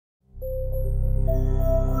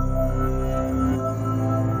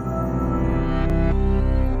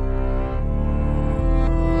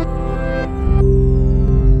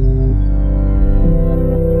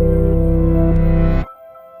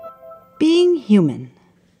human.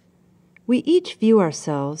 We each view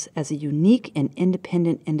ourselves as a unique and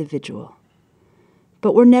independent individual.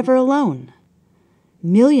 But we're never alone.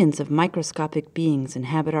 Millions of microscopic beings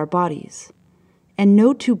inhabit our bodies, and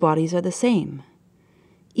no two bodies are the same.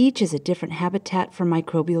 Each is a different habitat for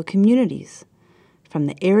microbial communities, from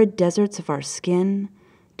the arid deserts of our skin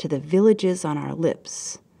to the villages on our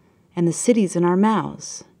lips and the cities in our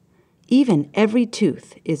mouths. Even every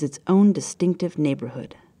tooth is its own distinctive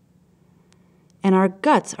neighborhood. And our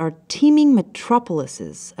guts are teeming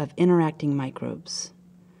metropolises of interacting microbes.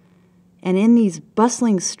 And in these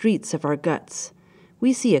bustling streets of our guts,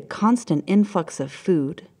 we see a constant influx of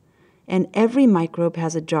food, and every microbe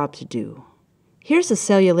has a job to do. Here's a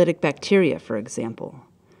cellulitic bacteria, for example.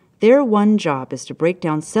 Their one job is to break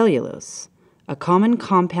down cellulose, a common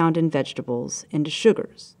compound in vegetables, into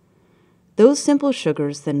sugars. Those simple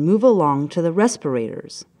sugars then move along to the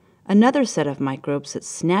respirators, another set of microbes that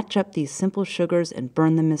snatch up these simple sugars and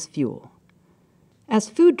burn them as fuel. As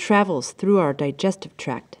food travels through our digestive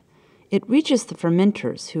tract, it reaches the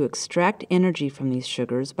fermenters who extract energy from these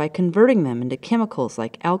sugars by converting them into chemicals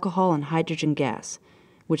like alcohol and hydrogen gas,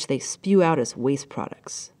 which they spew out as waste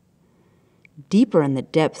products. Deeper in the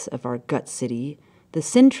depths of our gut city, the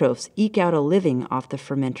syntrophs eke out a living off the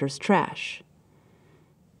fermenters' trash.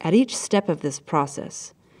 At each step of this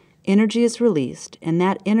process, energy is released, and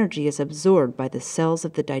that energy is absorbed by the cells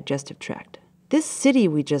of the digestive tract. This city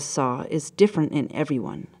we just saw is different in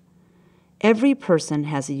everyone. Every person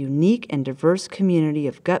has a unique and diverse community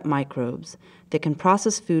of gut microbes that can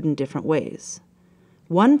process food in different ways.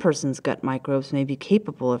 One person's gut microbes may be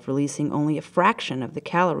capable of releasing only a fraction of the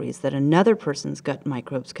calories that another person's gut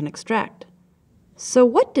microbes can extract. So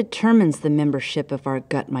what determines the membership of our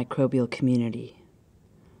gut microbial community?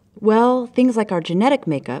 Well, things like our genetic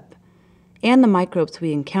makeup and the microbes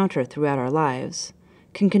we encounter throughout our lives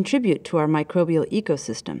can contribute to our microbial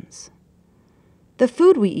ecosystems. The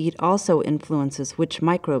food we eat also influences which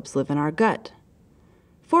microbes live in our gut.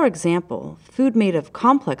 For example, food made of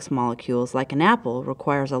complex molecules like an apple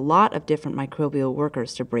requires a lot of different microbial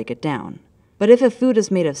workers to break it down. But if a food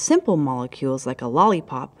is made of simple molecules like a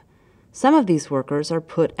lollipop, some of these workers are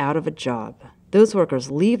put out of a job. Those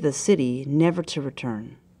workers leave the city, never to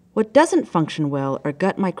return. What doesn't function well are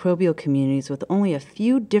gut microbial communities with only a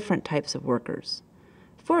few different types of workers.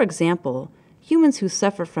 For example, humans who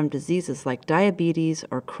suffer from diseases like diabetes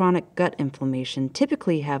or chronic gut inflammation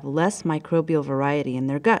typically have less microbial variety in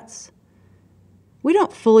their guts. We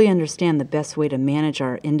don't fully understand the best way to manage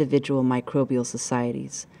our individual microbial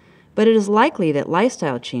societies, but it is likely that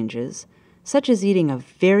lifestyle changes, such as eating a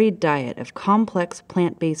varied diet of complex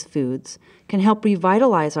plant-based foods, can help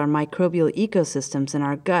revitalize our microbial ecosystems in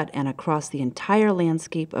our gut and across the entire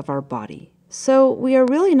landscape of our body. So we are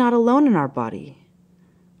really not alone in our body.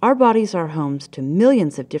 Our bodies are homes to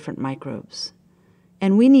millions of different microbes,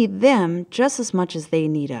 and we need them just as much as they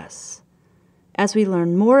need us. As we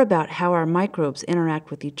learn more about how our microbes interact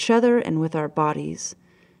with each other and with our bodies,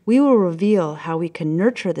 we will reveal how we can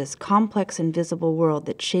nurture this complex invisible world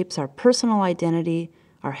that shapes our personal identity,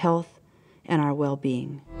 our health, and our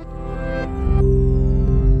well-being.